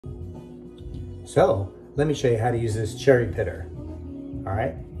So let me show you how to use this cherry pitter. All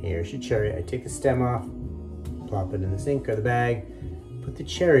right, here's your cherry. I take the stem off, plop it in the sink or the bag, put the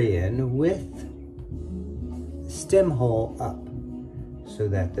cherry in with the stem hole up so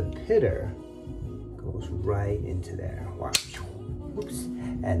that the pitter goes right into there. Wow. Oops.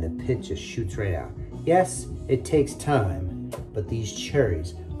 And the pit just shoots right out. Yes, it takes time, but these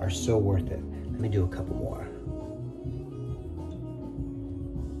cherries are so worth it. Let me do a couple more.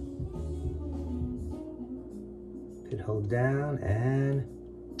 Pit hold down and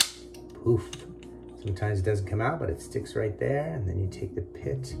poof. Sometimes it doesn't come out, but it sticks right there, and then you take the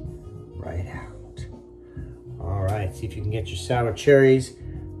pit right out. All right, see if you can get your sour cherries,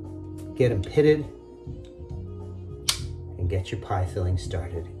 get them pitted, and get your pie filling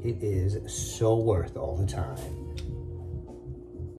started. It is so worth all the time.